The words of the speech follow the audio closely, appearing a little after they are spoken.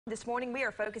This morning, we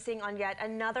are focusing on yet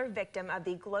another victim of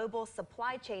the global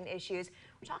supply chain issues.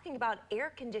 We're talking about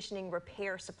air conditioning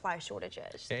repair supply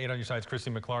shortages. 8 on your side's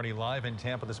Christine McClarty live in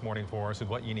Tampa this morning for us with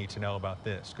what you need to know about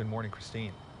this. Good morning,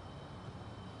 Christine.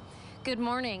 Good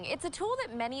morning. It's a tool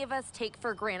that many of us take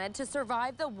for granted to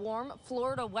survive the warm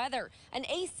Florida weather, an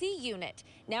AC unit.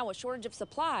 Now a shortage of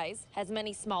supplies has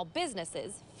many small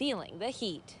businesses feeling the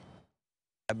heat.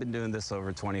 I've been doing this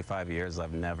over 25 years.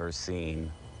 I've never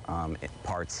seen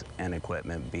parts and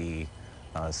equipment be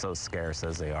so scarce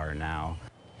as they are now.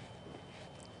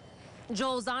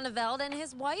 Joel Zonneveld and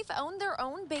his wife own their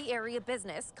own Bay Area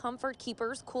business, Comfort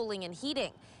Keepers Cooling and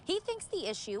Heating. He thinks the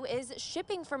issue is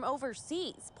shipping from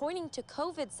overseas, pointing to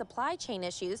COVID supply chain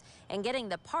issues and getting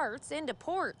the parts into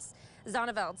ports.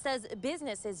 Zonneveld says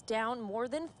business is down more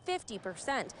than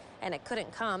 50%, and it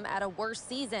couldn't come at a worse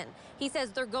season. He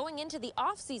says they're going into the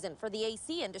off-season for the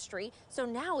AC industry, so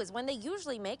now is when they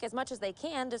usually make as much as they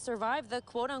can to survive the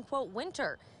quote-unquote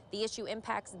winter. The issue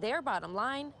impacts their bottom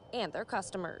line and their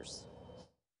customers.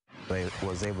 I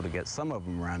was able to get some of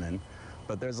them running,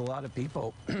 but there's a lot of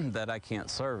people that I can't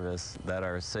service that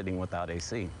are sitting without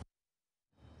AC.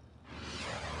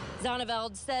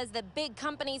 Zonneveld says that big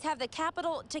companies have the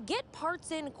capital to get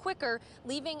parts in quicker,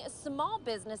 leaving small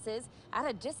businesses at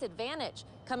a disadvantage.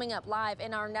 Coming up live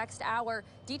in our next hour,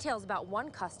 details about one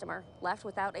customer left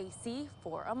without AC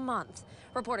for a month.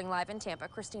 Reporting live in Tampa,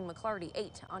 Christine McClarty,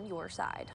 8 on your side.